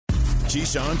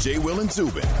Keyshawn, J. Will, and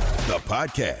Zubin, the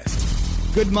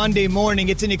podcast. Good Monday morning.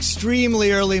 It's an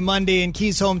extremely early Monday in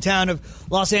Key's hometown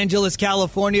of Los Angeles,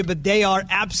 California, but they are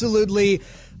absolutely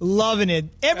loving it.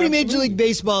 Every Major League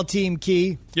Baseball team,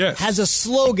 Key, has a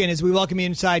slogan as we welcome you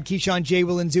inside. Keyshawn, J.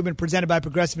 Will, and Zubin, presented by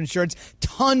Progressive Insurance.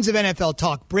 Tons of NFL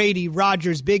talk. Brady,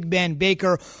 Rodgers, Big Ben,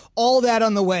 Baker, all that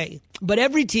on the way. But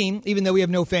every team, even though we have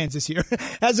no fans this year,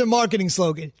 has a marketing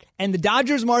slogan. And the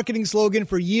Dodgers' marketing slogan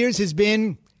for years has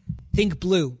been, think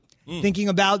blue. Thinking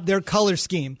about their color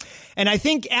scheme. And I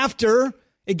think after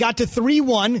it got to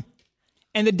 3-1,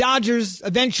 and the Dodgers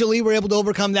eventually were able to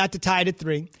overcome that to tie it at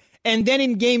 3, and then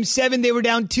in Game 7 they were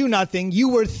down 2-0, you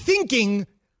were thinking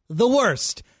the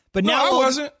worst. But now I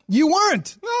wasn't. You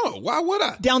weren't. No, why would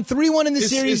I? Down 3-1 in the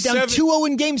series, down 2-0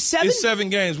 in Game 7. It's 7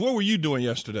 games. What were you doing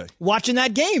yesterday? Watching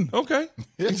that game. Okay,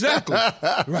 exactly.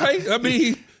 Right? I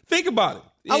mean, think about it.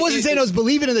 I wasn't saying I was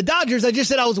believing in the Dodgers. I just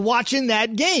said I was watching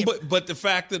that game. But the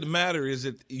fact of the matter is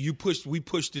that we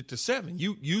pushed it to 7.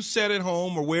 You sat at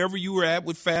home or wherever you were at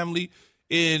with family,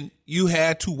 and you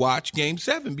had to watch Game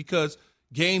 7 because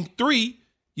Game 3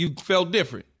 you felt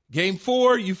different. Game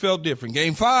 4 you felt different.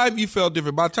 Game 5 you felt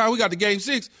different. By the time we got to Game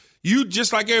 6, you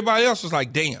just like everybody else was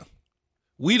like, damn,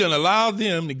 we done allowed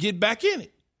them to get back in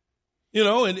it. You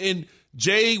know, and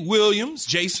Jason Williams,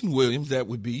 that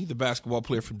would be the basketball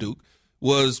player from Duke,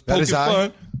 was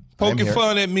poking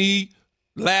fun at me,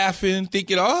 laughing,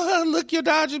 thinking, oh, look, your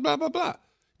Dodgers, blah, blah, blah.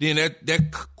 Then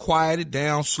that quieted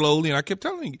down slowly, and I kept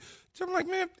telling you. So I'm like,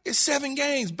 man, it's 7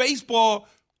 games. Baseball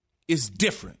is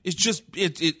different. It's just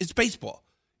it's baseball.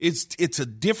 It's a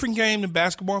different game than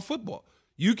basketball and football.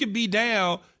 You could be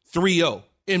down 3-0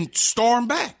 and storm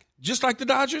back. Just like the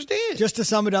Dodgers did. Just to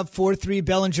sum it up, 4-3,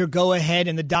 Bellinger go ahead,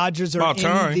 and the Dodgers are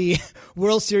in the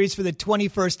World Series for the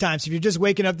 21st time. So if you're just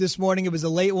waking up this morning, it was a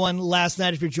late one last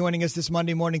night. If you're joining us this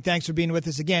Monday morning, thanks for being with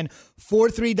us again.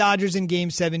 4-3 Dodgers in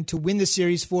Game 7 to win the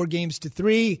series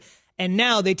 4-3. And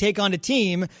now they take on a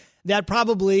team that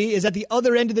probably is at the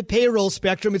other end of the payroll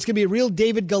spectrum. It's going to be a real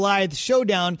David-Goliath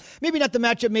showdown. Maybe not the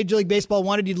matchup Major League Baseball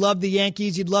wanted. You'd love the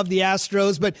Yankees. You'd love the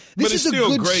Astros. But this is a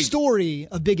good story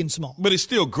of big and small. But it's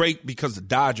still great because the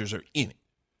Dodgers are in it,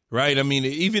 right? I mean,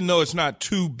 even though it's not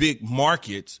 2 big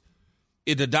markets,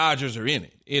 the Dodgers are in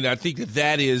it. And I think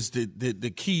that is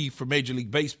the key for Major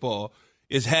League Baseball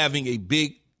is having a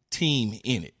big team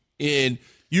in it. And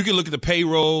you can look at the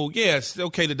payroll. Yes,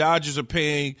 okay, the Dodgers are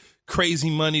paying crazy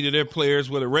money to their players,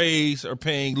 where the Rays are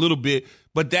paying a little bit,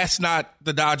 but that's not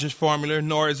the Dodgers formula,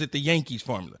 nor is it the Yankees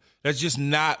formula. That's just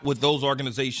not what those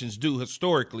organizations do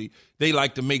historically. They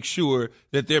like to make sure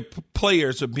that their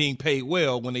players are being paid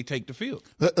well when they take the field.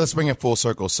 Let's bring it full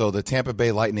circle. So the Tampa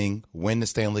Bay Lightning win the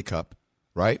Stanley Cup,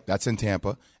 right? That's in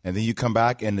Tampa. And then you come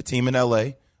back and the team in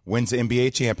L.A. wins the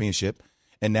NBA championship.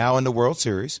 And now in the World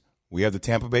Series, we have the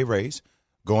Tampa Bay Rays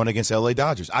going against L.A.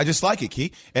 Dodgers. I just like it,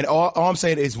 Key. And all I'm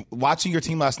saying is watching your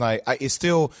team last night, I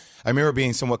remember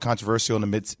being somewhat controversial in the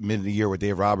mid of the year with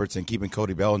Dave Roberts and keeping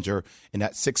Cody Bellinger in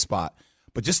that 6th spot.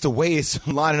 But just the way it's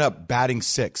lining up, batting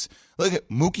 6. Look at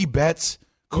Mookie Betts,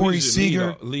 Corey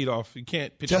Seager. Lead off. You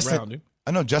can't pitch around him.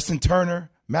 I know, Justin Turner,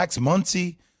 Max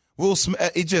Muncy, Will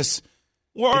Smith. It just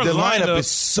 – the lineup is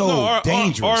so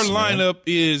dangerous. Our lineup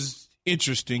is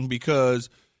interesting because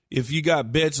 – if you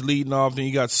got Betts leading off, then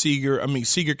you got Seager. I mean,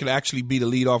 Seager could actually be the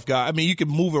leadoff guy. I mean, you can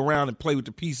move around and play with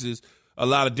the pieces a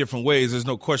lot of different ways. There's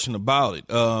no question about it.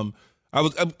 I'm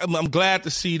glad to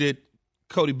see that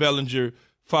Cody Bellinger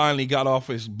finally got off,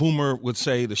 as Boomer would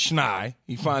say, the schneid.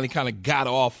 He finally kind of got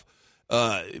off.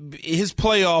 His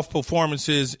playoff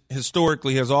performances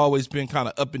historically has always been kind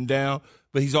of up and down,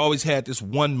 but he's always had this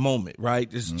one moment, right?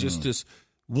 It's just this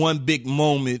one big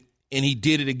moment, and he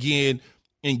did it again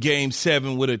in Game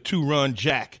 7 with a 2-run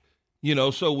jack,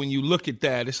 so when you look at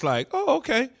that, it's like, oh,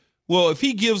 okay. Well, if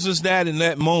he gives us that in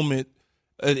that moment,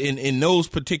 in those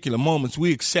particular moments,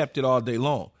 we accept it all day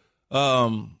long.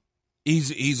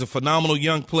 He's a phenomenal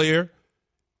young player.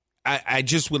 I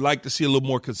just would like to see a little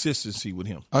more consistency with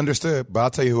him. Understood, but I'll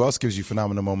tell you who else gives you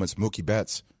phenomenal moments, Mookie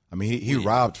Betts. I mean, he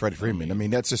robbed Freddie Freeman. I mean,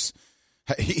 that's just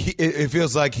it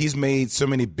feels like he's made so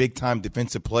many big-time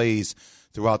defensive plays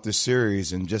throughout this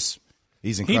series and just –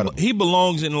 he's incredible. He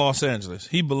belongs in Los Angeles.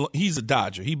 He's a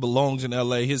Dodger. He belongs in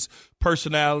L.A. His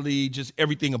personality, just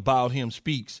everything about him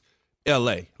speaks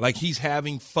L.A. Like he's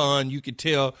having fun. You can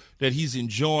tell that he's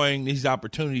enjoying these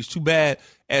opportunities. Too bad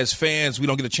as fans we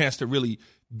don't get a chance to really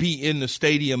be in the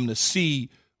stadium to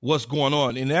see what's going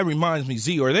on. And that reminds me,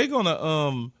 Z, are they going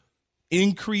to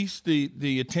increase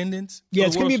the attendance? Yeah,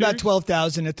 it's going to be about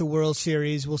 12,000 at the World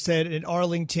Series. We'll say it at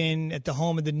Arlington at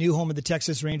the new home of the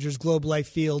Texas Rangers, Globe Life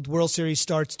Field. World Series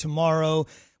starts tomorrow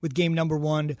with game number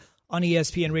 1 on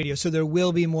ESPN Radio. So there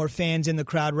will be more fans in the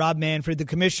crowd. Rob Manfred, the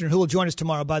commissioner, who will join us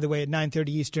tomorrow, by the way, at 9:30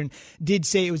 Eastern, did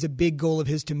say it was a big goal of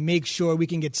his to make sure we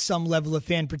can get some level of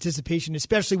fan participation,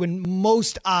 especially when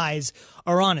most eyes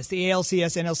are on us. The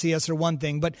ALCS, NLCS are one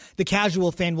thing, but the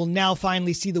casual fan will now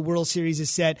finally see the World Series is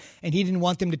set, and he didn't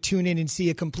want them to tune in and see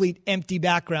a complete empty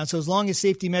background. So as long as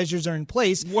safety measures are in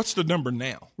place. What's the number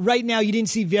now? Right now, you didn't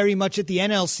see very much at the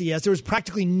NLCS. There was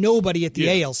practically nobody at the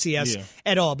ALCS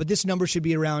at all, but this number should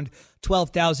be around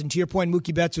 12,000. To your point,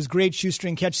 Mookie Betts was great.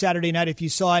 Shoestring catch Saturday night. If you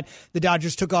saw it, the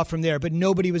Dodgers took off from there. But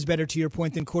nobody was better, to your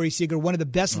point, than Corey Seager. One of the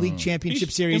best league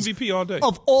championship series MVP all day.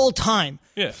 Of all time.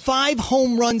 Yeah. 5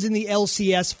 home runs in the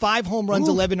LCS, 5 home runs,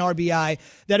 11 RBI.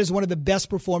 That is one of the best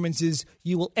performances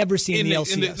you will ever see in the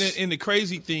LCS. And the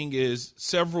crazy thing is,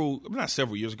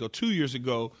 2 years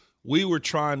ago, we were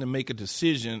trying to make a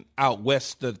decision out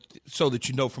west so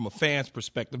that from a fan's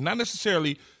perspective, not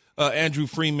necessarily Andrew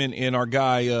Freeman and our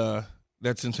guy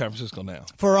that's in San Francisco now.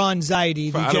 Farhan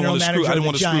Zaidi, the general manager of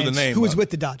the Giants, who was with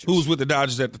the Dodgers. Who was with the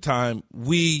Dodgers at the time.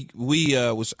 We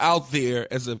was out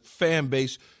there as a fan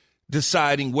base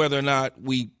deciding whether or not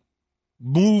we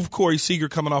move Corey Seager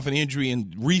coming off an injury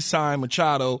and re-sign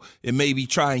Machado and maybe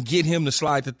try and get him to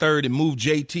slide to third and move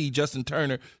JT, Justin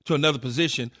Turner, to another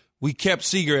position. We kept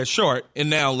Seager at short, and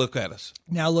now look at us.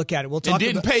 Now look at it. We'll talk. And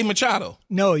didn't pay Machado.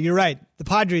 No, you're right. The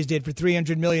Padres did for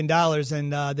 $300 million,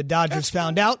 and the Dodgers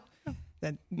found out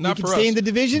that you can stay in the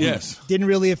division. Yes. Didn't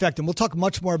really affect them. We'll talk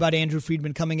much more about Andrew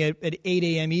Friedman coming at 8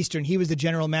 a.m. Eastern. He was the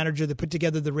general manager that put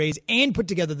together the Rays and put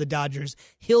together the Dodgers.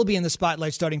 He'll be in the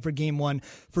spotlight starting for Game 1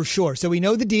 for sure. So we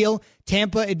know the deal.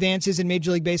 Tampa advances in Major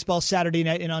League Baseball Saturday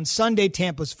night, and on Sunday,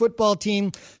 Tampa's football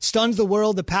team stuns the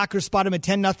world. The Packers spot him a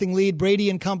 10-0 lead. Brady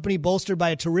and company, bolstered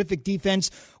by a terrific defense,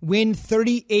 win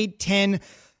 38-10.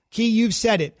 Key, you've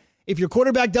said it. If your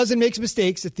quarterback doesn't make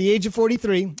mistakes at the age of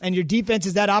 43 and your defense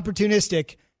is that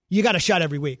opportunistic, you got a shot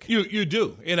every week. You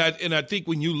do. And I think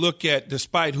when you look at,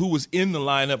 despite who was in the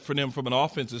lineup for them from an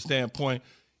offensive standpoint,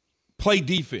 play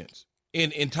defense.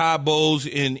 And Ty Bowles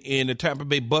and the Tampa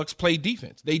Bay Bucs played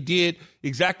defense. They did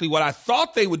exactly what I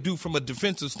thought they would do from a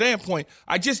defensive standpoint.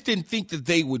 I just didn't think that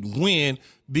they would win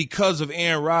because of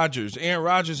Aaron Rodgers. Aaron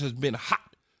Rodgers has been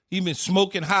hot. He's been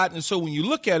smoking hot. And so when you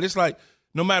look at it, it's like,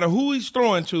 no matter who he's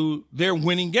throwing to, they're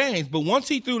winning games. But once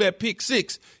he threw that pick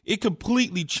six, it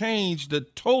completely changed the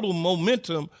total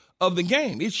momentum of the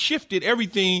game. It shifted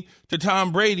everything to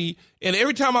Tom Brady. And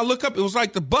every time I look up, it was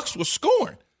like the Bucs were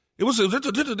scoring. It was like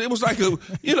I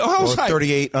was like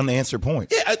 38 unanswered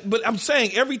points. Yeah, but I'm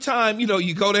saying every time,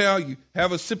 you go down, you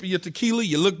have a sip of your tequila,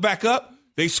 you look back up,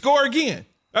 they score again.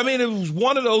 I mean, it was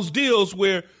one of those deals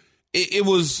where it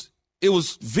was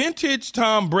vintage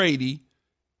Tom Brady.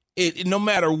 No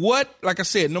matter what, like I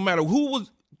said, no matter who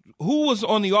was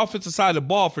on the offensive side of the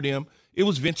ball for them, it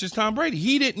was vintage Tom Brady.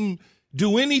 He didn't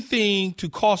do anything to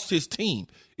cost his team.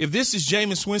 If this is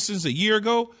Jameis Winston's a year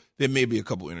ago, there may be a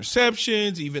couple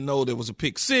interceptions, even though there was a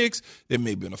pick six. There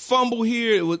may have been a fumble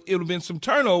here. It would have been some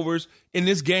turnovers, and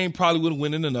this game probably would have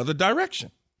went in another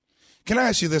direction. Can I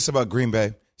ask you this about Green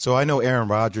Bay? So I know Aaron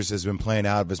Rodgers has been playing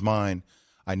out of his mind.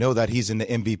 I know that he's in the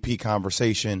MVP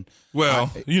conversation.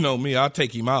 Well, you know me, I'll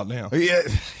take him out now. Yeah,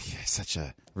 such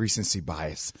a recency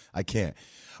bias. I can't.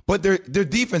 But their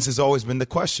defense has always been the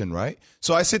question, right?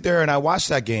 So I sit there and I watched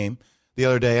that game the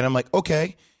other day, and I'm like,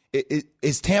 okay,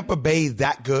 is Tampa Bay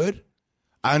that good?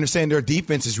 I understand their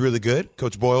defense is really good,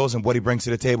 Coach Boyles and what he brings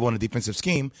to the table in a defensive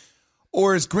scheme.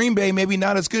 Or is Green Bay maybe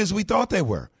not as good as we thought they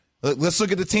were? Let's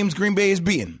look at the teams Green Bay is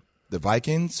beating. The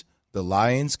Vikings, the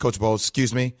Lions, Coach Bowles,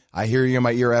 excuse me. I hear you in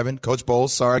my ear, Evan. Coach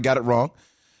Bowles, sorry, I got it wrong.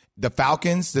 The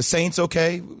Falcons, the Saints,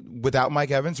 okay, without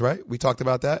Mike Evans, right? We talked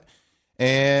about that.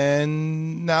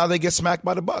 And now they get smacked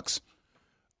by the Bucs.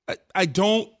 I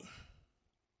don't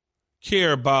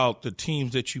care about the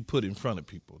teams that you put in front of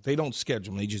people. They don't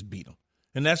schedule them. They just beat them.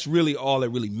 And that's really all that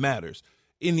really matters.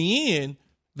 In the end,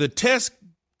 the test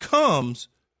comes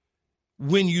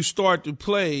when you start to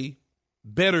play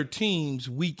better teams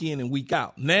week in and week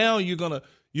out. Now you're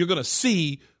gonna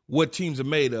see what teams are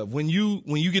made of. When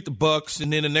you get the Bucs,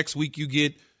 and then the next week you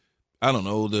get, I don't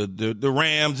know, the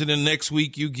Rams, and then the next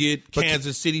week you get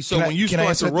Kansas City. So when you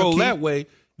start to roll that way,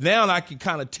 now I can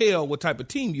kind of tell what type of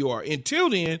team you are.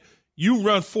 Until then, you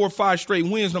run 4 or 5 straight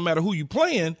wins, no matter who you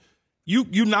playing.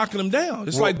 You knocking them down.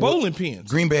 It's like bowling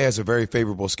pins. Green Bay has a very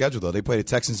favorable schedule, though. They play the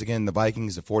Texans again, the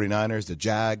Vikings, the 49ers, the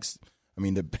Jags. I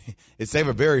mean, they have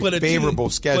a very favorable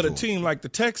schedule. But a team like the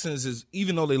Texans is,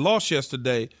 even though they lost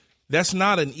yesterday, that's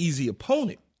not an easy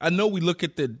opponent. I know we look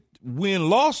at the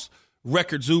win-loss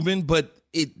record, Zubin, but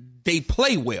they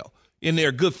play well, and they're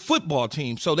a good football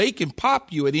team, so they can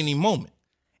pop you at any moment.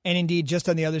 And indeed, just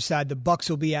on the other side, the Bucs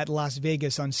will be at Las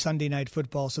Vegas on Sunday Night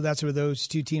Football. So that's where those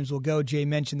two teams will go. Jay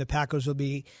mentioned the Packers will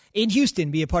be in Houston,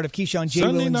 be a part of Keyshawn, J.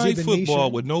 Will, and Zubin Nation. Sunday Night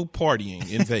Football with no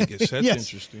partying in Vegas. That's yes,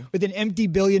 interesting. With an empty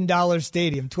 $1 billion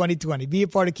stadium, 2020. Be a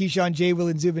part of Keyshawn, J. Will,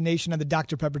 and Zubin Nation on the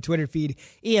Dr. Pepper Twitter feed.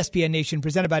 ESPN Nation,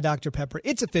 presented by Dr. Pepper.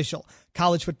 It's official.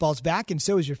 College football's back, and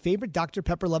so is your favorite Dr.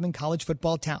 Pepper-loving college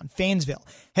football town, Fansville.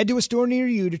 Head to a store near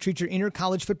you to treat your inner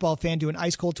college football fan to an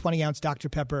ice-cold 20-ounce Dr.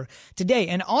 Pepper today.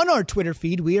 And on our Twitter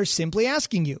feed, we are simply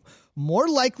asking you, more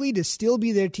likely to still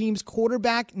be their team's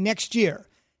quarterback next year,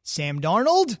 Sam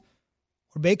Darnold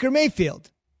or Baker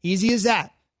Mayfield? Easy as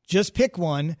that. Just pick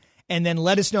one, and then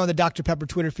let us know on the Dr. Pepper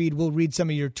Twitter feed. We'll read some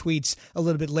of your tweets a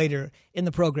little bit later in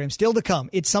the program. Still to come,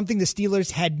 it's something the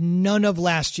Steelers had none of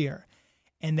last year,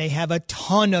 and they have a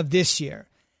ton of this year,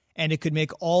 and it could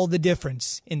make all the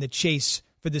difference in the chase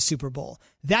for the Super Bowl.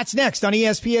 That's next on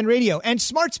ESPN Radio and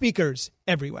smart speakers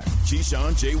everywhere.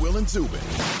 Keyshawn, J. Will, and Zubin,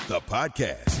 the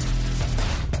podcast.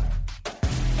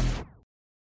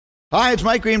 Hi, it's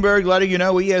Mike Greenberg letting you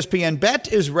know ESPN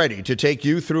Bet is ready to take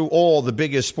you through all the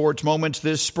biggest sports moments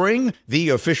this spring. The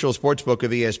official sportsbook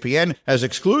of ESPN has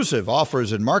exclusive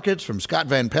offers and markets from Scott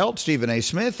Van Pelt, Stephen A.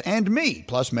 Smith, and me,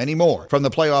 plus many more. From the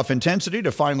playoff intensity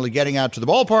to finally getting out to the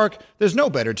ballpark, there's no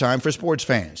better time for sports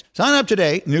fans. Sign up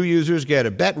today. New users get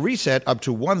a bet reset up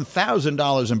to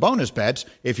 $1,000 in bonus bets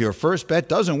if your first bet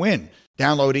doesn't win.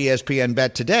 Download ESPN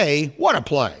Bet today. What a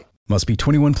play. Must be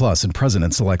 21 plus and present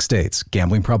in select states.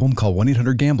 Gambling problem? Call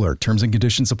 1-800-GAMBLER. Terms and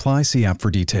conditions apply. See app for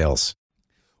details.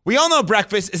 We all know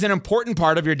breakfast is an important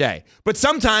part of your day. But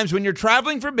sometimes when you're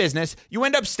traveling for business, you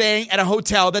end up staying at a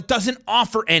hotel that doesn't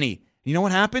offer any. You know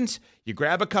what happens? You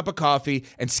grab a cup of coffee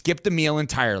and skip the meal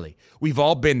entirely. We've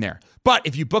all been there. But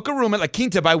if you book a room at La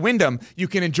Quinta by Wyndham, you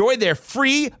can enjoy their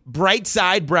free Bright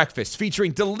Side breakfast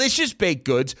featuring delicious baked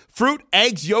goods, fruit,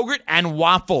 eggs, yogurt, and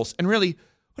waffles. And really,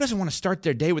 who doesn't want to start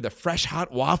their day with a fresh, hot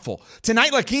waffle?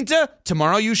 Tonight, La Quinta,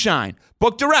 tomorrow you shine.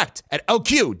 Book direct at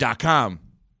lq.com.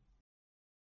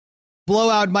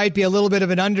 Blowout might be a little bit of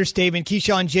an understatement.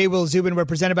 Keyshawn, J. Will, Zubin, we're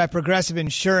presented by Progressive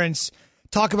Insurance.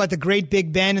 Talk about the great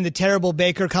Big Ben and the terrible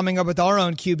Baker coming up with our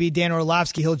own QB, Dan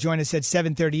Orlovsky. He'll join us at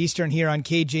 7:30 Eastern here on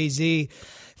KJZ.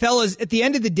 Fellas, at the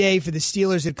end of the day for the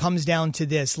Steelers, it comes down to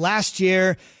this. Last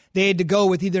year, they had to go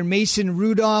with either Mason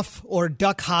Rudolph or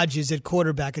Duck Hodges at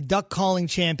quarterback, a duck calling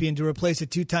champion to replace a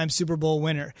two-time Super Bowl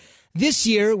winner. This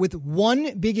year, with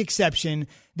one big exception,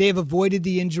 they have avoided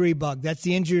the injury bug. That's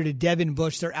the injury to Devin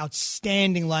Bush, their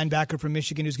outstanding linebacker from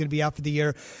Michigan, who's going to be out for the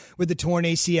year with the torn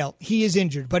ACL. He is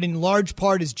injured, but in large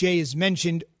part, as Jay has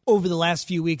mentioned, over the last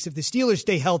few weeks, if the Steelers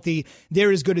stay healthy,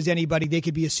 they're as good as anybody. They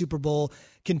could be a Super Bowl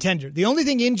contender. The only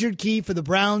thing injured key for the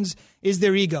Browns is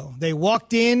their ego. They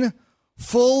walked in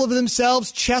full of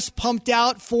themselves, chest pumped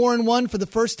out, 4-1 for the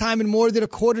first time in more than a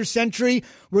quarter century.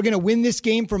 We're going to win this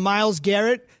game for Myles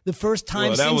Garrett, the first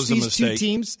time since these two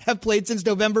teams have played since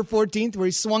November 14th, where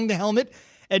he swung the helmet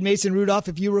at Mason Rudolph,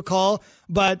 if you recall.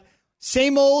 But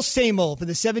same old for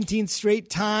the 17th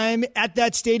straight time at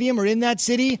that stadium or in that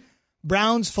city.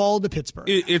 Browns fall to Pittsburgh.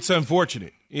 It's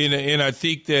unfortunate. And I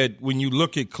think that when you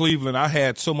look at Cleveland, I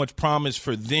had so much promise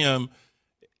for them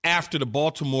after the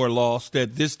Baltimore loss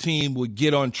that this team would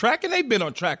get on track, and they've been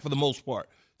on track for the most part.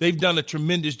 They've done a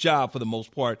tremendous job for the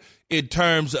most part in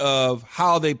terms of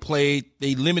how they played.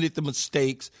 They limited the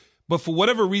mistakes. But for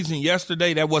whatever reason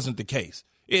yesterday, that wasn't the case.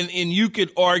 And you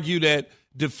could argue that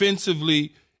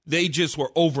defensively they just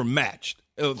were overmatched.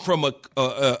 From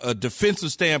a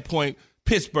defensive standpoint,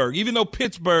 Pittsburgh, even though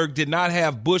Pittsburgh did not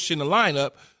have Bush in the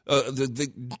lineup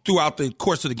throughout the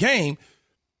course of the game,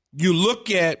 you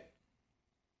look at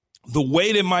the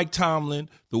way that Mike Tomlin,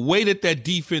 the way that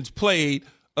defense played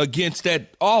against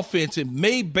that offense, it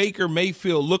made Baker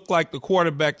Mayfield look like the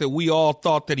quarterback that we all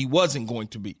thought that he wasn't going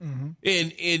to be. Mm-hmm.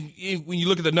 And when you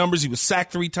look at the numbers, he was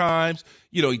sacked 3 times.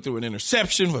 You know, he threw an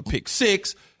interception, a pick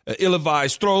 6, an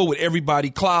ill-advised throw with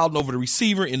everybody clouding over the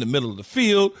receiver in the middle of the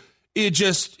field.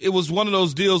 It was one of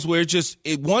those deals where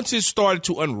once it started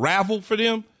to unravel for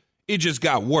them, it just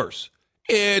got worse.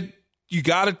 And you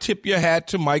got to tip your hat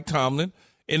to Mike Tomlin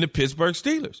and the Pittsburgh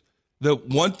Steelers. The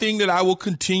one thing that I will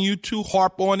continue to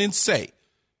harp on and say,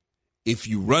 if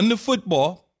you run the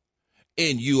football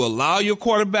and you allow your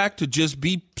quarterback to just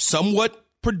be somewhat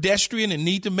pedestrian and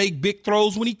need to make big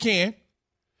throws when he can,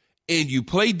 and you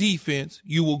play defense,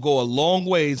 you will go a long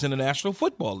ways in the National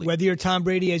Football League. Whether you're Tom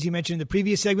Brady, as you mentioned in the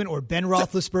previous segment, or Ben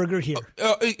Roethlisberger here.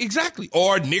 Exactly.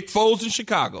 Or Nick Foles in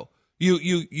Chicago.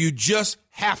 You just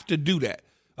have to do that.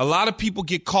 A lot of people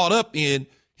get caught up in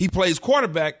he plays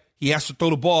quarterback, he has to throw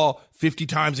the ball 50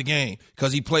 times a game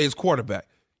because he plays quarterback.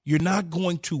 You're not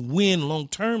going to win long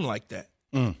term like that.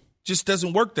 Just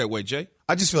doesn't work that way, Jay.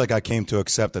 I just feel like I came to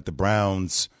accept that the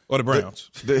Browns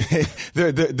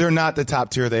they're not the top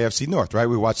tier of the AFC North, right?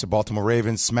 We watched the Baltimore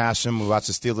Ravens smash them. We watched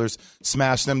the Steelers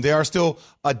smash them. They are still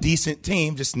a decent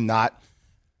team, just not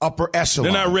upper echelon.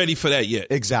 They're not ready for that yet.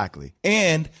 Exactly.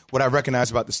 And what I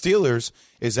recognize about the Steelers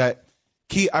is that,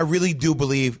 Key, I really do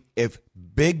believe if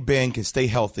Big Ben can stay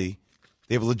healthy,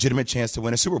 they have a legitimate chance to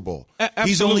win a Super Bowl. Absolutely.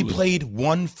 He's only played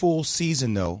one full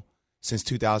season, though, since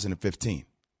 2015.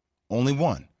 Only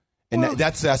one. And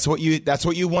that's what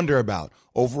you wonder about.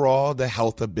 Overall, the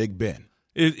health of Big Ben.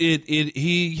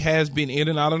 He has been in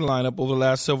and out of the lineup over the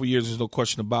last several years. There's no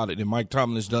question about it. And Mike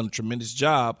Tomlin has done a tremendous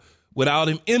job without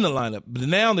him in the lineup. But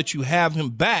now that you have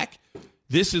him back,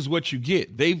 this is what you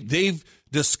get. They've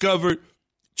discovered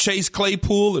Chase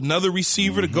Claypool, another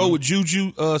receiver to go with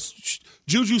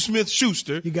Juju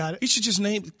Smith-Schuster. You got it. He should just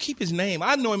keep his name.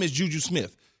 I know him as Juju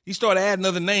Smith. He started adding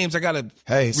other names. I got to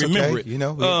remember it. You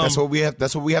know, that's what we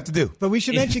have to do. But we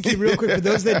should mention, real quick, for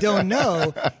those that don't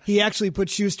know, he actually put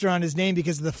Schuster on his name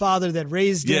because of the father that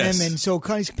raised him, and so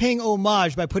he's paying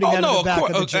homage by putting that on the back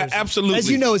of the jersey. Absolutely. As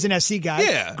you know, as an SC guy,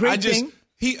 yeah, great thing.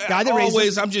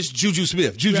 I'm just Juju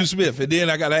Smith, and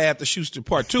then I got to add the Schuster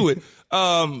part to it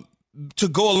to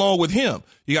go along with him.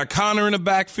 You got Connor in the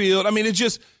backfield. I mean, it's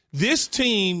just. This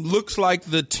team looks like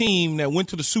the team that went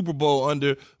to the Super Bowl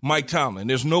under Mike Tomlin.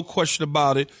 There's no question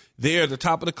about it. They're at the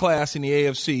top of the class in the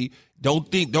AFC.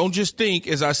 Don't just think,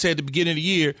 as I said at the beginning of the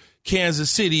year, Kansas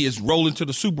City is rolling to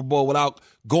the Super Bowl without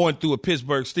going through a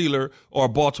Pittsburgh Steeler or a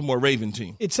Baltimore Raven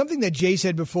team. It's something that Jay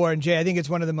said before, and Jay, I think it's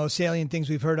one of the most salient things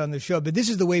we've heard on the show, but this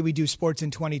is the way we do sports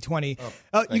in 2020.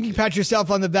 You can pat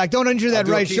yourself on the back. Don't injure that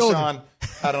right shoulder.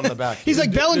 Pat on the back. He's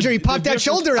like Bellinger. He popped that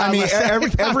shoulder out. I mean,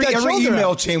 every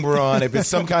email chain we're on, if it's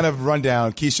some kind of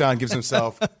rundown, Keyshawn gives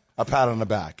himself a pat on the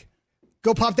back.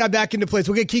 Go pop that back into place.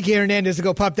 We'll get Kiki Hernandez to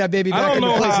go pop that baby back into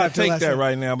place. I don't know how I take that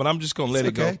right now, but I'm just going to let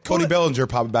it go. Cody Bellinger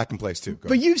pop it back in place, too.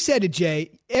 But you've said it, Jay.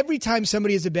 Every time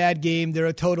somebody has a bad game, they're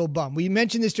a total bum. We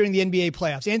mentioned this during the NBA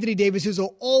playoffs. Anthony Davis, who's an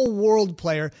all-world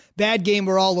player, bad game,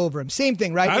 we're all over him. Same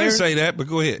thing, right? I didn't say that, but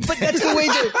go ahead. But that's the way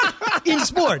that in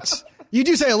sports. You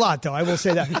do say a lot, though. I will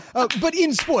say that. But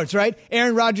in sports, right?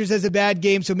 Aaron Rodgers has a bad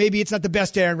game, so maybe it's not the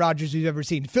best Aaron Rodgers we've ever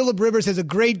seen. Phillip Rivers has a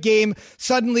great game.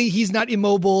 Suddenly, he's not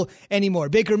immobile anymore.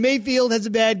 Baker Mayfield has a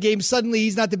bad game. Suddenly,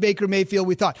 he's not the Baker Mayfield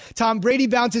we thought. Tom Brady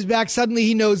bounces back. Suddenly,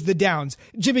 he knows the downs.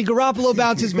 Jimmy Garoppolo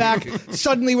bounces back.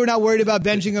 Suddenly, we're not worried about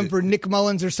benching him for Nick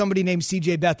Mullins or somebody named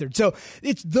C.J. Beathard. So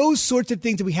it's those sorts of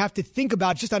things that we have to think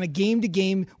about just on a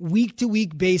game-to-game,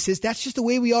 week-to-week basis. That's just the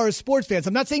way we are as sports fans.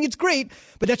 I'm not saying it's great,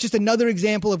 but that's just another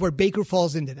example of where Baker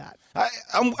falls into that.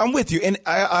 I'm with you. And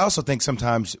I also think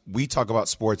sometimes we talk about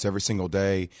sports every single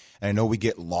day, and I know we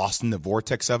get lost in the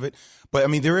vortex of it. But, I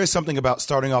mean, there is something about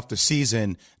starting off the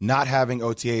season, not having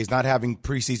OTAs, not having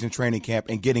preseason training camp,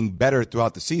 and getting better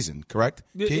throughout the season, correct?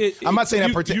 I'm not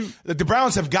saying the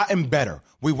Browns have gotten better.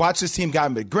 We watched this team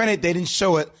gotten better. Granted, they didn't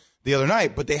show it the other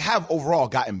night, but they have overall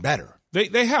gotten better.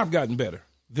 They have gotten better.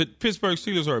 The Pittsburgh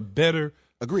Steelers are a better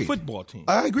football team.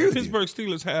 I agree with you. The Pittsburgh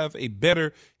Steelers have a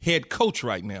better head coach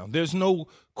right now. There's no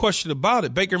question about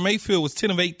it. Baker Mayfield was 10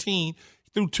 of 18,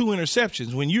 threw 2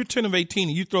 interceptions. When you're 10 of 18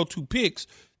 and you throw 2 picks,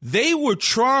 they were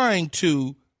trying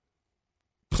to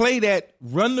play that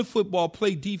run the football,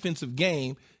 play defensive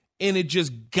game, and it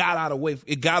just got away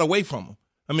from them.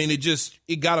 I mean,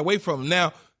 it got away from them.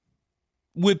 Now,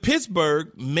 with Pittsburgh,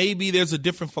 maybe there's a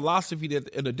different philosophy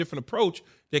and a different approach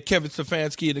that Kevin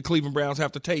Stefanski and the Cleveland Browns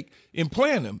have to take in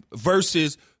playing them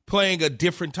versus playing a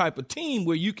different type of team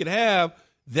where you can have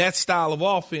that style of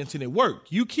offense and it work.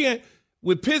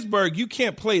 With Pittsburgh, you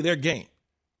can't play their game.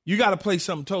 You got to play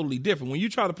something totally different. When you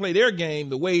try to play their game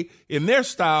the way in their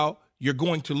style, you're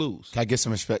going to lose. Can I get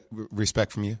some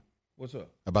respect from you? What's up?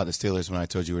 About the Steelers when I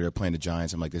told you we were playing the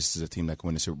Giants. I'm like, this is a team that can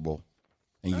win the Super Bowl.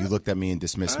 And you looked at me and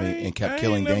dismissed me and kept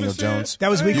killing Daniel Jones. That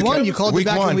was week one. You called me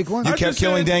back in week one. You kept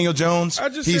killing Daniel Jones.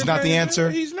 He's not the answer.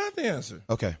 He's not the answer.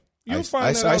 Okay. I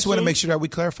just want to make sure that we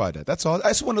clarify that. That's all. I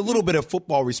just want a little bit of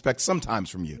football respect sometimes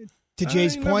from you. To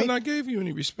Jay's point, I gave you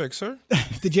any respect, sir.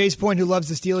 To Jay's point, who loves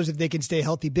the Steelers if they can stay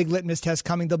healthy. Big litmus test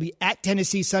coming. They'll be at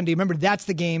Tennessee Sunday. Remember, that's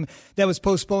the game that was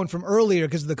postponed from earlier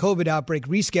because of the COVID outbreak,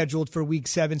 rescheduled for Week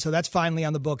 7. So that's finally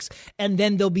on the books. And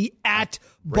then they'll be at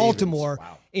Baltimore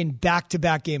in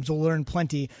back-to-back games. We'll learn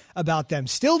plenty about them.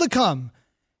 Still to come,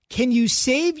 can you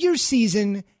save your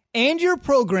season and your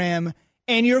program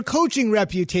and your coaching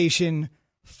reputation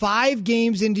 5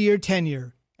 games into your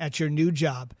tenure at your new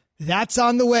job? That's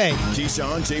on the way.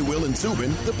 Keyshawn, J. Will, and Zubin,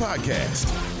 the podcast.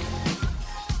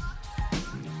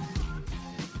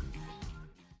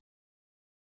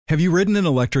 Have you ridden an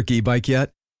electric e-bike yet?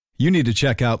 You need to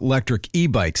check out Lectric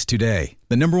e-bikes today,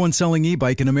 the #1 selling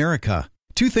e-bike in America.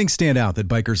 2 things stand out that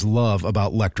bikers love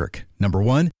about Lectric. Number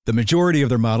 1, the majority of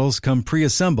their models come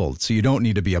pre-assembled, so you don't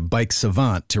need to be a bike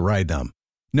savant to ride them.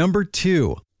 Number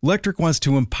 2, Lectric wants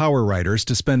to empower riders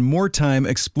to spend more time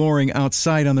exploring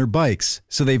outside on their bikes,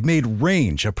 so they've made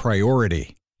range a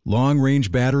priority.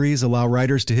 Long-range batteries allow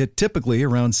riders to hit typically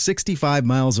around 65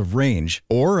 miles of range,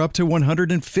 or up to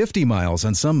 150 miles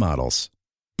on some models.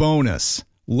 Bonus!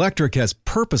 Lectric has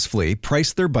purposefully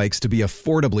priced their bikes to be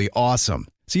affordably awesome,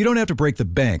 so you don't have to break the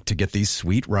bank to get these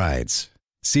sweet rides.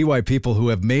 See why people who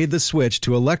have made the switch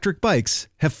to electric bikes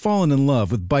have fallen in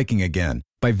love with biking again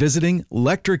by visiting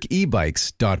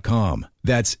lectricebikes.com.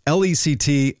 That's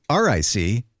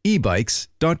LECTRIC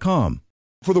ebikes.com.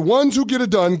 For the ones who get it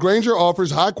done, Grainger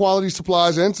offers high-quality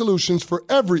supplies and solutions for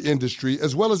every industry,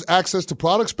 as well as access to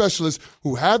product specialists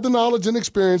who have the knowledge and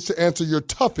experience to answer your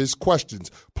toughest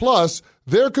questions. Plus,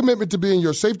 their commitment to being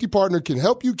your safety partner can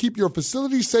help you keep your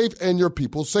facility safe and your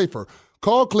people safer.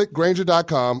 Call, click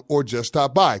Grainger.com, or just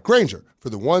stop by. Grainger, for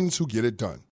the ones who get it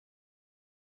done.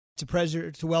 It's a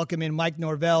pleasure to welcome in Mike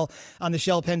Norvell on the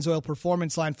Shell Pennzoil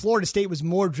Performance Line. Florida State was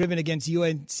more driven against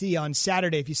UNC on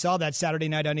Saturday. If you saw that Saturday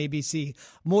night on ABC,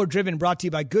 More Driven brought to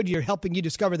you by Goodyear, helping you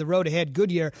discover the road ahead.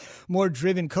 Goodyear, More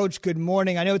Driven. Coach, good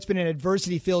morning. I know it's been an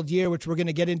adversity-filled year, which we're going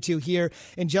to get into here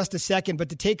in just a second, but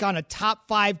to take on a top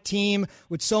 5 team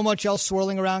with so much else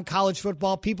swirling around college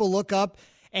football, people look up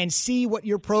and see what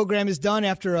your program has done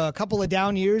after a couple of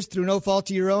down years through no fault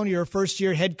of your own. You're a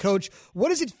first-year head coach. What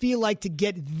does it feel like to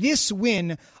get this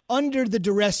win under the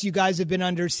duress you guys have been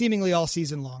under seemingly all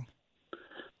season long?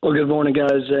 Well, good morning,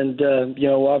 guys. And,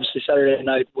 obviously Saturday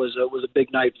night was a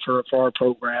big night for our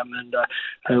program. And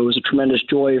it was a tremendous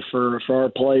joy for our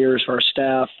players, for our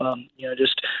staff,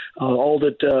 all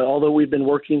that we've been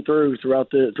working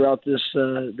throughout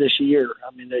this year.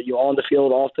 I mean, you on the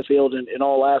field, off the field, in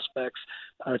all aspects.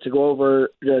 To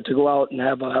go out and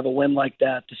have a win like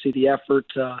that, to see the effort,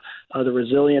 the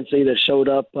resiliency that showed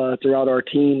up throughout our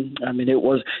team. I mean, it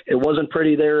wasn't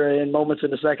pretty there in moments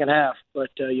in the second half, but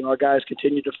our guys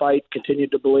continued to fight, continued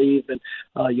to believe, and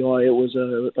it was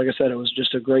like I said, it was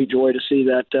just a great joy to see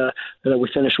that we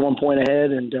finished 1 point ahead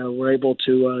and we're able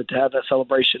to have that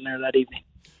celebration there that evening.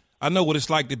 I know what it's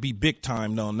like to be big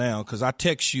time though now, because I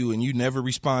text you and you never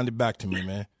responded back to me,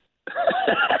 man.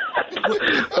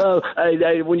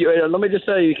 Let me just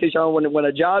tell you, Keyshawn, when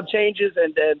a job changes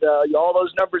and all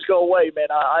those numbers go away, man,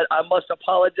 I must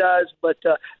apologize, but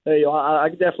I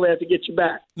definitely have to get you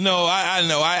back. No, I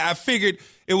know. I figured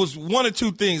it was one or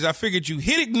two things. I figured you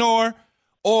hit ignore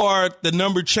or the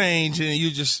number changed and you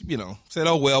just, said,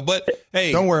 oh, well. But,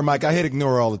 hey. Don't worry, Mike. I hit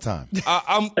ignore all the time.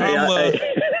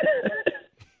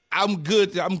 I'm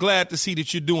good. I'm glad to see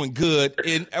that you're doing good.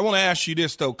 And I want to ask you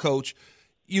this, though, Coach.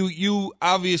 You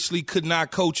obviously could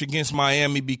not coach against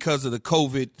Miami because of the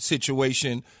COVID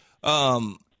situation.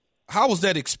 How was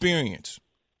that experience?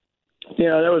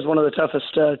 That was one of the toughest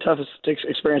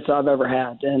experiences I've ever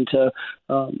had, and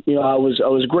I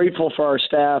was grateful for our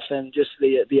staff and just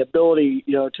the ability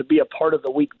to be a part of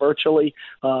the week virtually.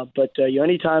 But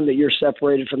anytime that you're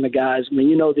separated from the guys, I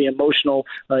mean, the emotional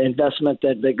investment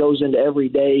that goes into every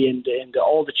day and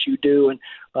all that you do, and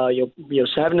so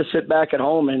having to sit back at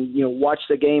home and watch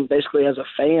the game basically as a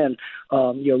fan,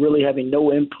 really having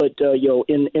no input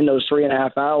in those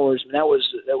 3.5 hours, and that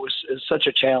was such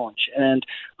a challenge. And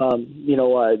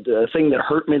the thing that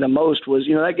hurt me the most was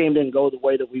that game didn't go the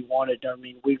way that we wanted. I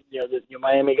mean,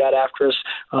 Miami got after us,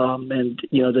 and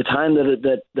the time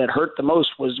that hurt the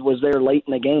most was there late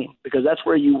in the game, because that's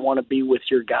where you want to be with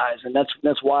your guys, and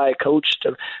that's why I coach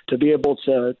to be able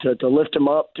to lift them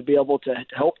up, to be able to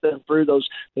help them through those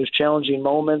challenging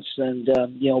moments, and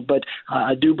but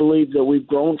I do believe that we've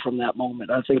grown from that moment.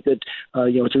 I think that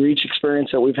through each experience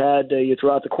that we've had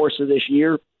throughout the course of this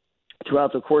year,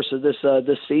 throughout the course of this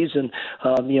season,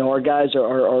 our guys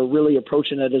are really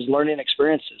approaching it as learning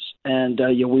experiences, and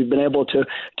we've been able to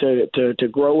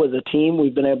grow as a team.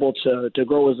 We've been able to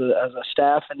grow as a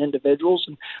staff and individuals,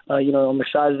 and I'm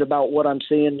excited about what I'm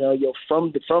seeing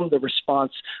from the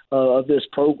response of this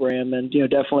program, and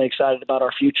definitely excited about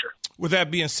our future. With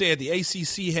that being said, the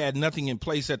ACC had nothing in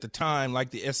place at the time like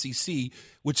the SEC,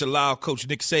 which allowed Coach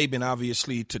Nick Saban,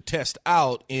 obviously, to test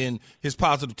out in his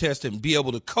positive test and be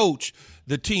able to coach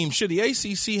the team. Should the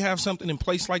ACC have something in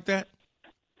place like that?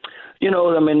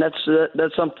 I mean,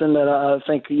 that's something that I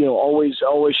think always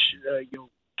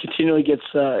continually gets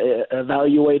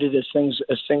evaluated as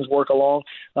things work along.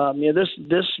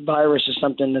 This virus is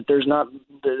something that there's not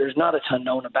there's not a ton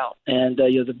known about. And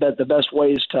the best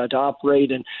ways to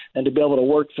operate and to be able to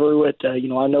work through it.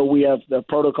 I know we have the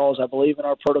protocols. I believe in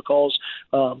our protocols.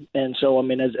 And so,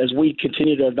 as we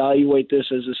continue to evaluate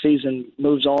this as the season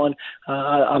moves on,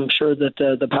 I'm sure that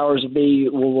the powers that be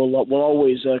will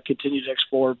always continue to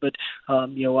explore. But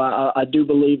I do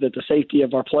believe that the safety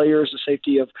of our players, the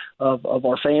safety of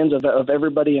our fans, of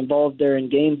everybody involved there in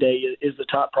game day is the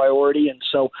top priority. And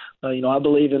so, I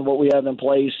believe in what we have in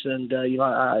place, and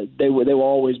they will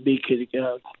always be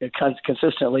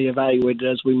consistently evaluated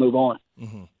as we move on.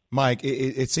 Mm-hmm. Mike,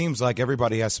 it seems like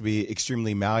everybody has to be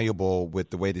extremely malleable with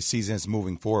the way the season is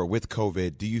moving forward with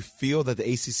COVID. Do you feel that the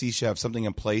ACC should have something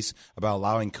in place about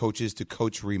allowing coaches to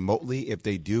coach remotely if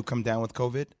they do come down with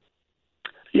COVID?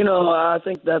 I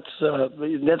think that's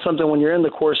something when you're in the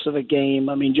course of a game.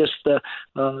 Just the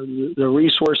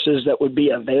resources that would be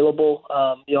available.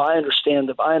 I understand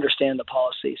the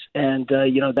policies, and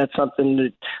that's something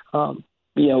that.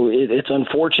 It's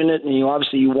unfortunate, and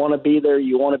obviously you want to be there.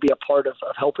 You want to be a part of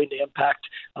helping to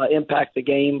impact the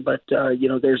game. But when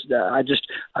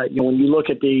you look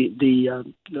at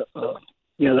the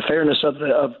fairness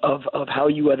of how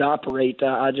you would operate,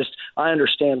 I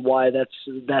understand why that's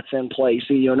in place.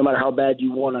 No matter how bad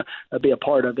you want to be a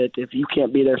part of it, if you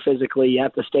can't be there physically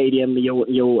at the stadium,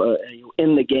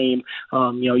 in the game,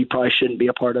 you probably shouldn't be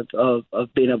a part of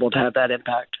being able to have that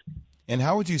impact. And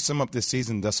how would you sum up this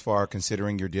season thus far,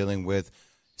 considering you're dealing with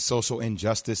social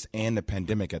injustice and the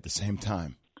pandemic at the same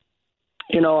time?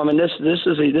 This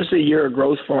is a year of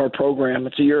growth for our program.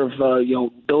 It's a year of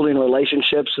building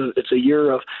relationships. It's a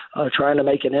year of trying to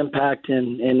make an impact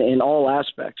in all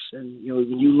aspects. And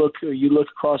when you look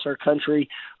across our country,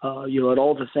 at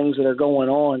all the things that are going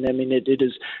on. It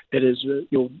is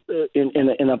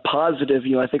in a positive.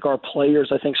 I think our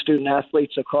players, student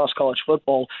athletes across college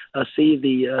football see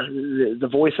the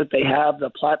voice that they have, the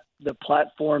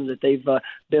platform that they've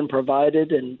been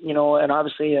provided, and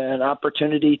obviously an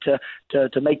opportunity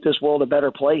to make this world a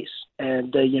better place.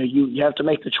 And you have to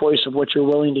make the choice of what you're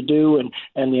willing to do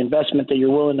and the investment that you're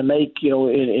willing to make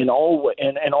in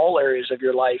all areas of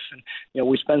your life. And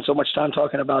we spend so much time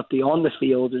talking about the on the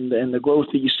field and the growth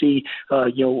that you see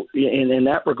in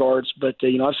that regards. But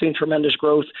I've seen tremendous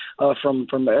growth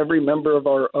from every member of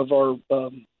our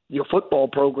football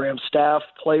program, staff,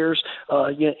 players,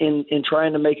 in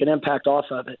trying to make an impact off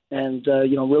of it. And,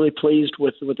 really pleased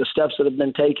with the steps that have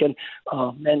been taken.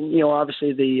 And,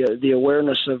 obviously the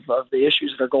awareness of the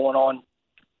issues that are going on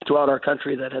throughout our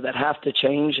country that have to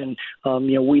change. And,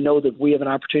 we know that we have an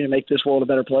opportunity to make this world a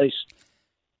better place.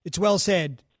 It's well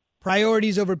said.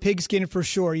 Priorities over pigskin for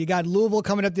sure. You got Louisville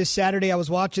coming up this Saturday. I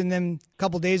was watching them a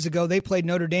couple days ago. They played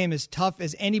Notre Dame as tough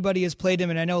as anybody has played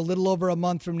them. And I know a little over a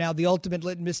month from now, the ultimate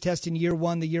litmus test in year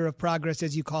one, the year of progress,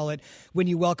 as you call it, when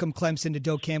you welcome Clemson to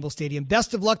Doak Campbell Stadium.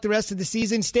 Best of luck the rest of the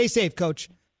season. Stay safe, Coach.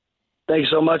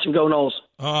 Thanks so much, and go Noles.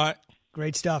 All right.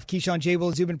 Great stuff. Keyshawn J.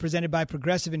 Will Zubin, presented by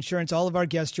Progressive Insurance. All of our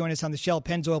guests join us on the Shell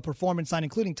Pennzoil Performance Line,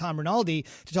 including Tom Rinaldi,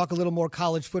 to talk a little more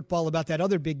college football about that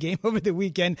other big game over the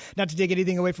weekend. Not to take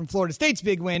anything away from Florida State's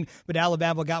big win, but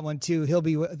Alabama got one too. He'll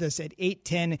be with us at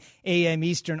 8:10 a.m.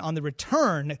 Eastern on the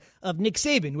return of Nick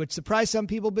Saban, which surprised some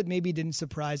people, but maybe didn't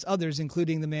surprise others,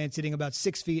 including the man sitting about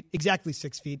exactly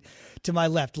 6 feet to my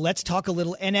left. Let's talk a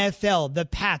little NFL, the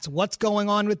Pats. What's going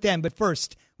on with them? But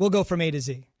first, we'll go from A to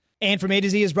Z. And From A to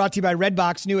Z is brought to you by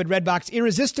Redbox. New at Redbox,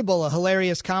 Irresistible, a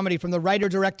hilarious comedy from the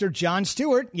writer-director Jon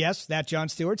Stewart. Yes, that Jon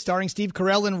Stewart, starring Steve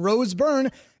Carell and Rose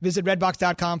Byrne. Visit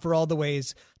Redbox.com for all the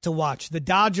ways to watch. The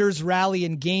Dodgers rally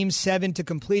in Game 7 to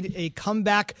complete a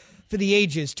comeback for the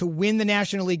ages to win the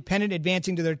National League pennant,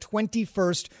 advancing to their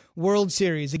 21st World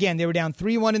Series. Again, they were down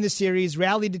 3-1 in the series,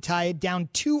 rallied to tie it, down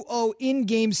 2-0 in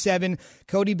Game 7.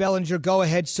 Cody Bellinger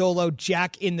go-ahead solo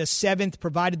jack in the 7th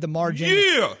provided the margin.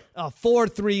 Yeah! A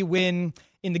 4-3 win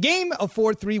in the game, a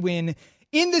 4-3 win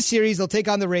in the series. They'll take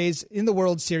on the Rays in the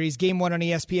World Series. Game 1 on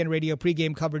ESPN Radio.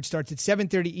 Pregame coverage starts at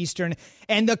 7:30 Eastern.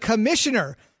 And the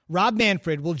commissioner, Rob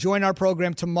Manfred, will join our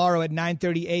program tomorrow at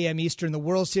 9:30 a.m. Eastern. The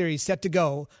World Series set to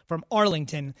go from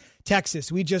Arlington,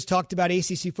 Texas. We just talked about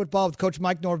ACC football with Coach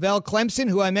Mike Norvell. Clemson,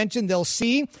 who I mentioned they'll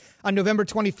see on November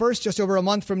 21st, just over a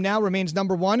month from now, remains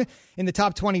number 1 in the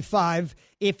top 25.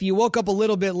 If you woke up a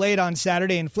little bit late on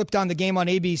Saturday and flipped on the game on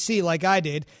ABC like I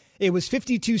did, it was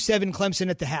 52-7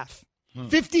 Clemson at the half.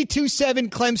 52-7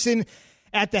 Clemson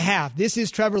at the half. This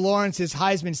is Trevor Lawrence's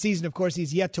Heisman season. Of course,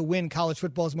 he's yet to win college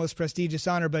football's most prestigious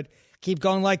honor, but keep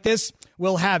going like this,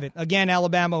 we'll have it. Again,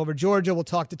 Alabama over Georgia. We'll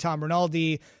talk to Tom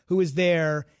Rinaldi, who is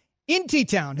there in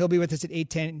T-Town. He'll be with us at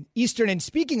 8:10 Eastern. And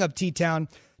speaking of T-Town,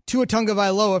 Tua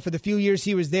Tagovailoa, for the few years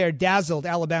he was there, dazzled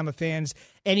Alabama fans,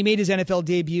 and he made his NFL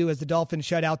debut as the Dolphins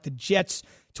shut out the Jets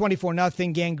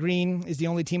 24-0. Gangrene is the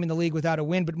only team in the league without a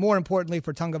win, but more importantly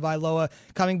for Tagovailoa,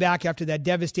 coming back after that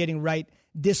devastating right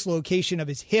dislocation of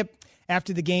his hip.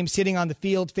 After the game, sitting on the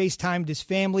field, FaceTimed his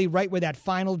family right where that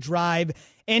final drive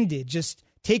ended, just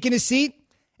taking a seat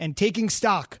and taking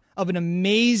stock of an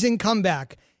amazing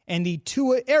comeback. And the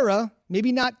Tua era,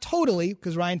 maybe not totally,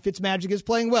 because Ryan Fitzmagic is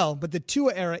playing well, but the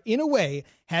Tua era, in a way,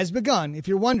 has begun. If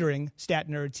you're wondering, stat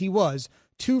nerds, he was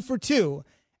 2 for 2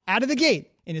 out of the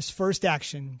gate in his first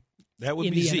action that would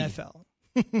in be the Z.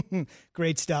 NFL.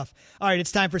 Great stuff. All right,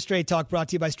 it's time for Straight Talk, brought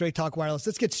to you by Straight Talk Wireless.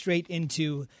 Let's get straight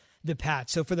into the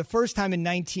Pats. So for the first time in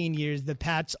 19 years, the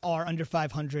Pats are under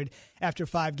 500 after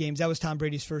 5 games. That was Tom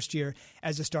Brady's first year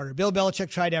as a starter. Bill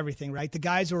Belichick tried everything, right? The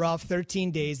guys were off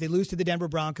 13 days. They lose to the Denver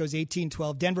Broncos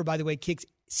 18-12. Denver, by the way, kicks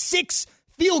 6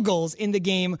 field goals in the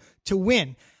game to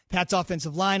win. Pat's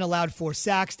offensive line allowed 4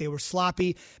 sacks. They were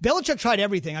sloppy. Belichick tried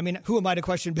everything. I mean, who am I to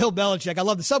question Bill Belichick? I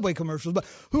love the Subway commercials, but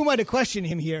who am I to question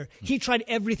him here? He tried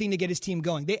everything to get his team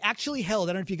going. They actually held,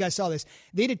 I don't know if you guys saw this,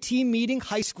 they had a team meeting,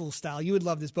 high school style. You would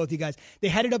love this, both of you guys. They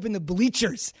had it up in the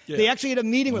bleachers. Yeah. They actually had a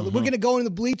meeting. We're going to go in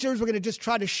the bleachers. We're going to just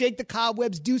try to shake the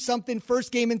cobwebs, do something.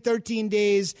 First game in 13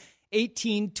 days,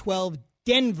 18-12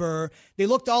 Denver. They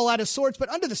looked all out of sorts, but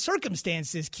under the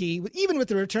circumstances, Key, even with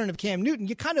the return of Cam Newton,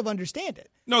 you kind of understand it.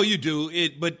 No, you do.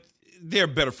 But they're a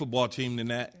better football team than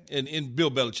that, and Bill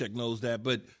Belichick knows that.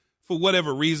 But for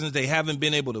whatever reasons, they haven't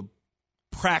been able to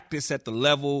practice at the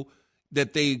level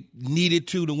that they needed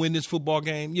to win this football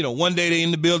game. You know, one day they're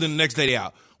in the building, the next day they're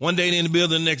out. One day they're in the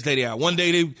building, the next day they're out. One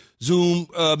day they Zoom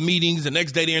meetings, the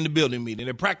next day they're in the building meeting.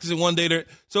 They're practicing one day.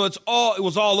 So it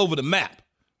was all over the map.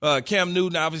 Cam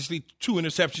Newton, obviously, 2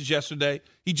 interceptions yesterday.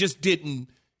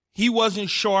 He wasn't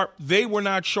sharp. They were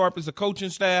not sharp as a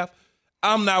coaching staff.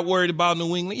 I'm not worried about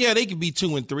New England. Yeah, they could be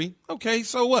 2-3. Okay,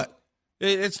 so what?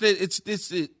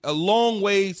 It's a long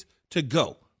ways to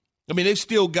go. I mean, they've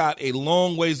still got a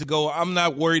long ways to go. I'm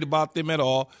not worried about them at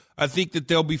all. I think that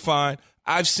they'll be fine.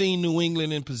 I've seen New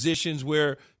England in positions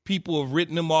where people have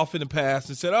written them off in the past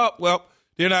and said, oh, well,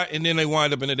 they're not, and then they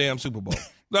wind up in a damn Super Bowl.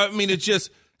 I mean, it's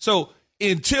just so –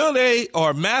 until they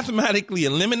are mathematically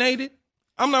eliminated,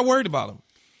 I'm not worried about them.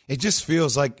 It just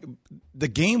feels like the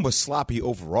game was sloppy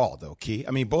overall, though, Key.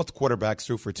 I mean, both quarterbacks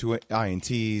threw for 2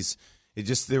 INTs.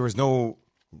 There was no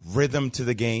rhythm to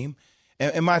the game.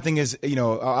 And my thing is, you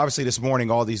know, obviously this morning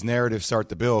all these narratives start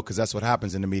to build because that's what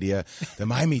happens in the media. The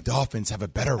Miami Dolphins have a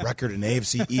better record in the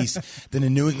AFC East than the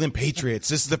New England Patriots.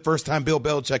 This is the first time Bill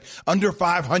Belichick under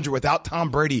 500 without Tom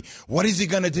Brady. What is he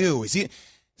going to do?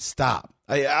 Stop.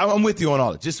 I'm with you on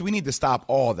all that. We need to stop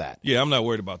all that. Yeah, I'm not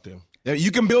worried about them.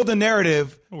 You can build a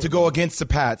narrative to go against the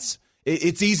Pats.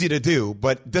 It's easy to do,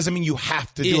 but doesn't mean you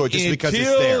have to do it just because it's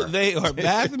there. Until they are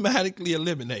mathematically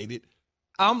eliminated,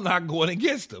 I'm not going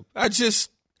against them. I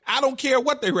don't care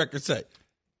what their records say.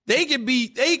 They could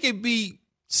be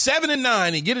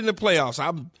 7-9 and get in the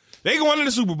playoffs. They go into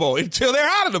the Super Bowl until they're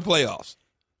out of the playoffs.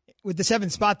 With the 7th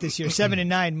spot this year,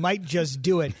 7-9 might just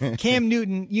do it. Cam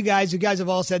Newton, you guys have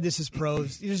all said this as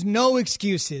pros. There's no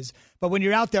excuses. But when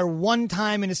you're out there one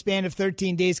time in a span of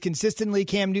 13 days consistently,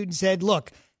 Cam Newton said,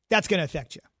 look, that's going to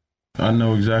affect you. I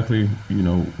know exactly,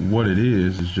 what it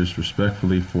is. It's just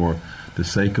respectfully for the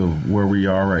sake of where we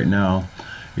are right now.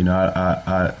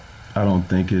 I don't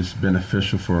think it's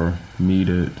beneficial for me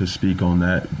to speak on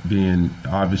that, being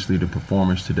obviously the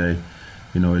performance today.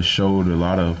 It showed a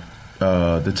lot of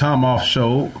the time off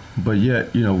showed, but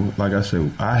yet, like I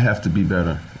said, I have to be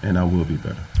better, and I will be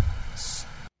better.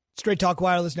 Straight Talk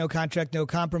Wireless, no contract, no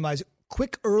compromise.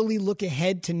 Quick early look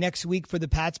ahead to next week for the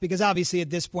Pats, because obviously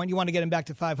at this point you want to get them back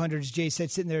to 500, as Jay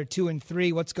said, sitting there at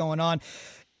 2-3. What's going on?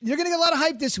 You're going to get a lot of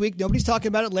hype this week. Nobody's talking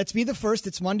about it. Let's be the first.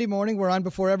 It's Monday morning. We're on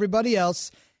before everybody else.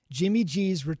 Jimmy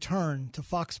G's return to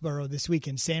Foxborough this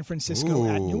weekend, San Francisco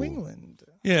at New England.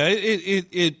 Yeah,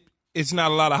 it's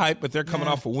not a lot of hype, but they're coming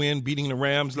off a win, beating the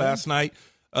Rams last night.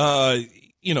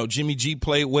 Jimmy G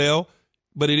played well,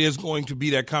 but it is going to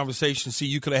be that conversation. See,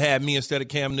 you could have had me instead of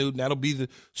Cam Newton. That'll be the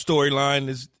storyline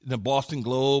in the Boston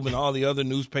Globe and all the other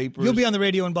newspapers. You'll be on the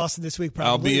radio in Boston this week, probably.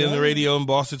 I'll be in the radio in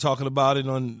Boston talking about it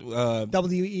on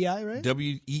WEEI, right?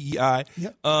 WEEI.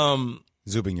 Yep.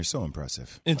 Zubin, you're so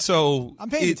impressive. And so I'm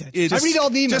paying attention. I read all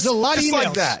the emails. There's a lot of emails.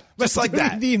 Like that. Just like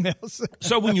that. The emails.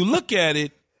 So when you look at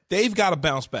it, they've got to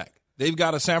bounce back. They've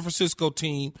got a San Francisco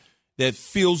team that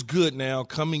feels good now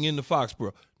coming into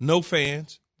Foxborough. No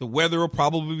fans. The weather will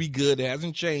probably be good. It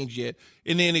hasn't changed yet.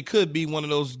 And then it could be one of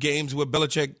those games where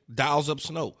Belichick dials up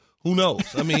snow. Who knows?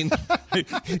 I mean,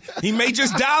 he may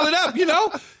just dial it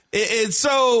up, And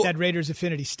so that Raiders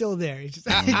affinity still there.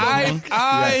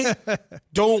 I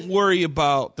don't worry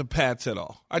about the Pats at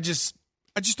all. I just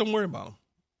don't worry about them.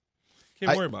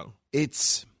 Can't worry about them.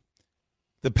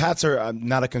 The Pats are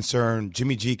not a concern.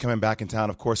 Jimmy G coming back in town,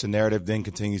 of course, the narrative then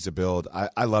continues to build.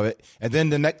 I love it. And then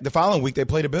the following week, they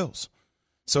play the Bills.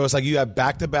 So it's like you have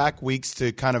back-to-back weeks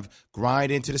to kind of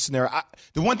grind into the scenario.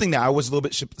 The one thing that I was a little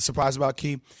bit surprised about,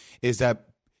 Key, is that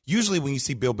usually when you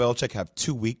see Bill Belichick have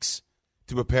 2 weeks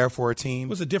to prepare for a team. It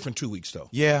was a different 2 weeks, though.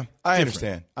 Yeah, I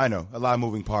understand. I know. A lot of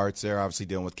moving parts. They're obviously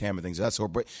dealing with Cam and things of that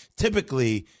sort. But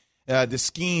typically, the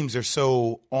schemes are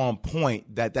so on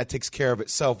point that takes care of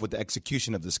itself with the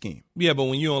execution of the scheme. Yeah, but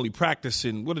when you only practice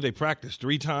what did they practice?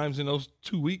 3 times in those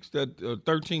 2 weeks,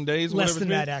 13 days? Less than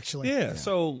that, actually. Yeah,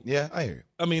 so. Yeah, I hear you.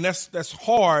 I mean, that's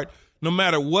hard. No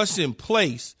matter what's in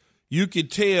place, you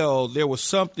could tell there was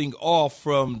something off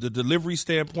from the delivery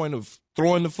standpoint of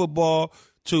throwing the football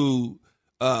to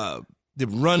the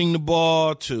running the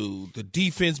ball to the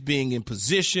defense being in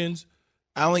positions.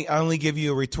 I only give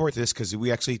you a retort to this because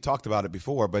we actually talked about it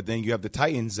before, but then you have the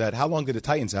Titans how long did the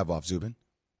Titans have off, Zubin?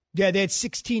 Yeah, they had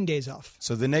 16 days off.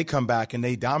 So then they come back and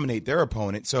they dominate their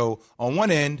opponent. So on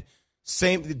one end,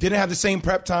 didn't have the same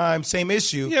prep time, same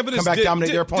issue. Yeah, but come back,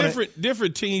 dominate their opponent.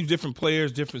 Different teams, different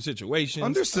players, different situations.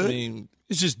 Understood. I mean,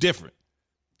 it's just different.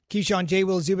 Keyshawn, J.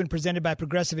 Will Zubin, presented by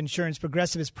Progressive Insurance.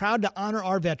 Progressive is proud to honor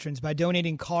our veterans by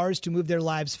donating cars to move their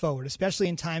lives forward, especially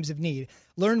in times of need.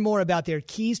 Learn more about their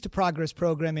Keys to Progress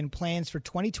program and plans for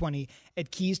 2020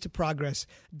 at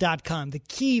keystoprogress.com. The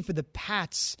key for the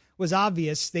Pats was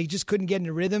obvious. They just couldn't get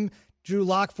into rhythm. Drew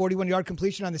Lock, 41-yard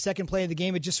completion on the second play of the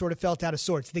game. It just sort of felt out of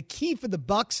sorts. The key for the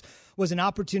Bucs was an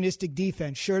opportunistic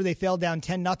defense. Sure, they fell down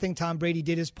 10-0. Tom Brady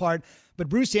did his part. But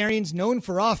Bruce Arians, known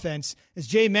for offense, as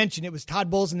Jay mentioned, it was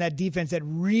Todd Bowles and that defense that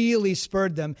really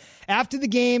spurred them. After the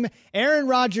game, Aaron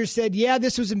Rodgers said, yeah,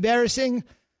 this was embarrassing,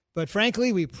 but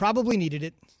frankly, we probably needed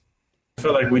it. I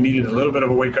felt like we needed a little bit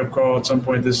of a wake-up call at some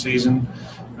point this season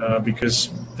because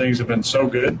things have been so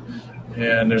good.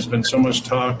 And there's been so much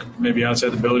talk, maybe outside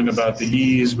the building, about the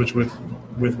ease with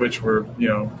which we're,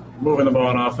 moving the ball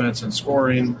on offense and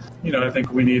scoring. I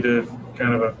think we need to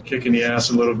kind of a kick in the ass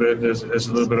a little bit as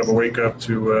a little bit of a wake up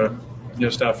to,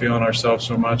 stop feeling ourselves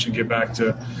so much and get back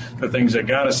to the things that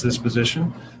got us to this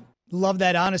position. Love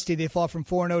that honesty. They fall from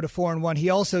 4-0 to 4-1. He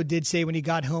also did say when he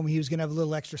got home he was going to have a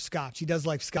little extra scotch. He does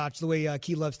like scotch the way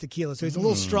Key loves tequila. So he's a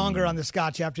little stronger on the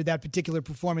scotch after that particular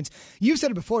performance. You've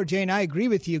said it before, Jay, and I agree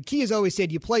with you. Key has always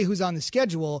said you play who's on the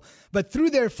schedule, but through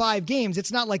their 5 games,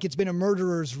 it's not like it's been a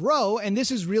murderer's row, and this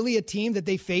is really a team that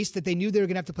they faced that they knew they were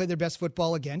going to have to play their best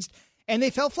football against. And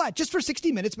they fell flat just for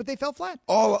 60 minutes, but they fell flat.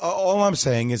 All I'm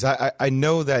saying is I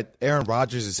know that Aaron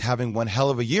Rodgers is having one hell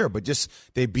of a year, but just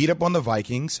they beat up on the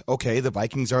Vikings. Okay, the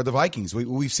Vikings are the Vikings.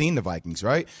 We've seen the Vikings,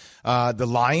 right? The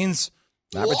Lions,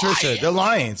 not Patricia, the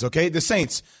Lions, okay? The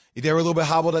Saints, they were a little bit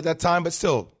hobbled at that time, but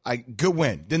still, good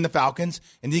win. Then the Falcons,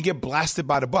 and then you get blasted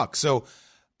by the Bucs. So,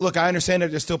 look, I understand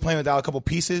that they're still playing without a couple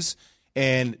pieces.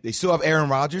 And they still have Aaron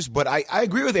Rodgers, but I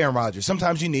agree with Aaron Rodgers.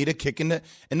 Sometimes you need a kick in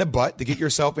the butt to get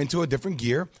yourself into a different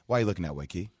gear. Why are you looking that way,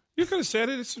 Key? You could have said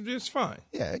it. It's fine.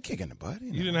 Yeah, a kick in the butt.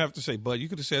 You didn't have to say butt. You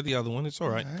could have said the other one. It's all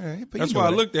right. All right, but that's why I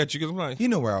looked at you because I'm like, you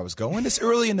know where I was going. It's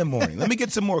early in the morning. Let me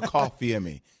get some more coffee in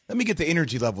me. Let me get the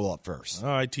energy level up first. All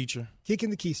right, teacher. Kick in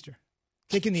the keister.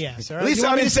 Kick in the ass. All right? At least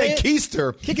I didn't say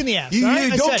keister. Kick in the ass.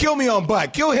 Don't kill me on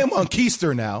butt. Kill him on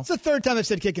keister now. It's the 3rd time I've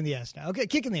said kick in the ass now. Okay,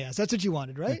 kick in the ass. That's what you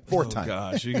wanted, right? 4th time.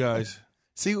 Gosh, you guys.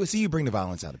 See, you bring the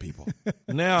violence out of people.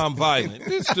 Now I'm violent.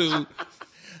 This dude.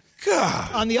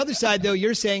 God. On the other side, though,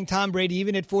 you're saying Tom Brady,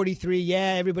 even at 43,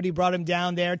 yeah, everybody brought him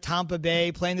down there, Tampa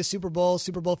Bay, playing the Super Bowl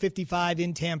 55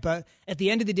 in Tampa. At the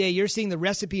end of the day, you're seeing the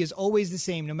recipe is always the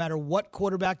same, no matter what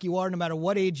quarterback you are, no matter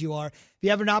what age you are. If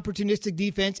you have an opportunistic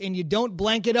defense and you don't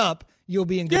blank it up, you'll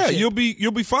be in good shape. Yeah,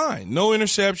 you'll be fine. No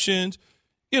interceptions.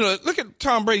 Look at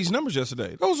Tom Brady's numbers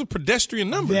yesterday. Those are pedestrian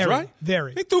numbers, right?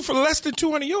 Very. He threw for less than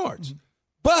 200 yards.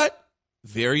 But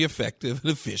very effective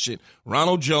and efficient.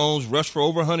 Ronald Jones rushed for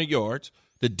over 100 yards.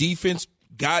 The defense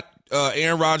got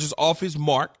Aaron Rodgers off his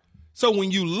mark. So when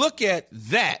you look at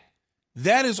that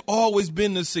has always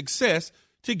been the success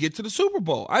to get to the Super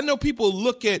Bowl. I know people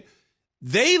look at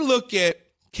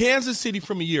Kansas City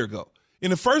from a year ago.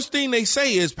 And the first thing they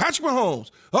say is Patrick Mahomes,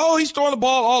 he's throwing the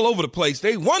ball all over the place.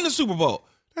 They won the Super Bowl.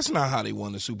 That's not how they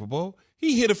won the Super Bowl.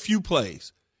 He hit a few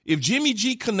plays. If Jimmy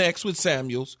G connects with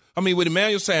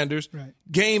Emmanuel Sanders, right,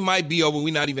 game might be over.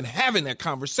 We're not even having that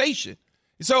conversation.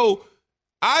 So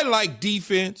I like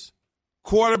defense,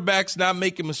 quarterbacks not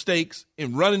making mistakes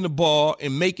and running the ball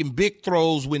and making big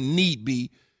throws when need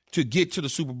be to get to the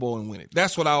Super Bowl and win it.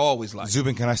 That's what I always like.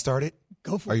 Zubin, can I start it?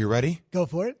 Go for it. Are you ready? Go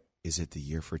for it. Is it the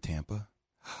year for Tampa?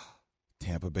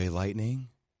 Tampa Bay Lightning?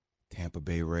 Tampa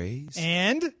Bay Rays?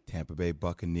 And? Tampa Bay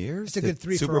Buccaneers? It's a good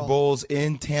three Super for all. Bowls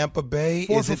in Tampa Bay?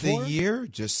 Four Is for it four? the year?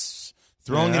 Just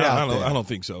throwing it out there. I don't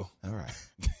think so. All right.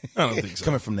 I don't think so.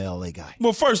 Coming from the LA guy.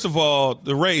 Well, first of all,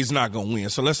 the Rays not going to win,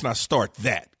 so let's not start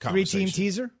that conversation. 3-team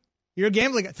teaser? You're a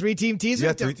gambling guy. 3-team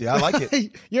teaser? Yeah, I like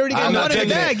it. You already got one in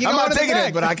the bag. I'm not taking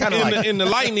it, but I kind of like it. In the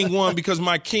Lightning one, because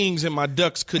my Kings and my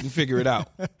Ducks couldn't figure it out.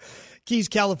 Keys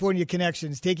California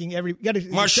connections taking every.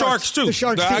 My Sharks too. The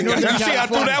Sharks too. You see, I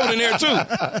threw that one in there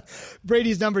too.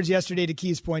 Brady's numbers yesterday to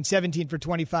Keys' point: 17 for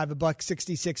 25,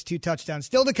 $166, 2 touchdowns.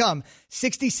 Still to come,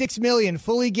 $66 million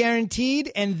fully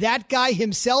guaranteed, and that guy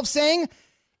himself saying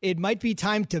it might be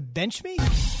time to bench me.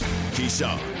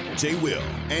 Keyshawn, J. Will,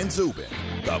 and Zubin,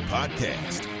 the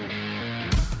podcast.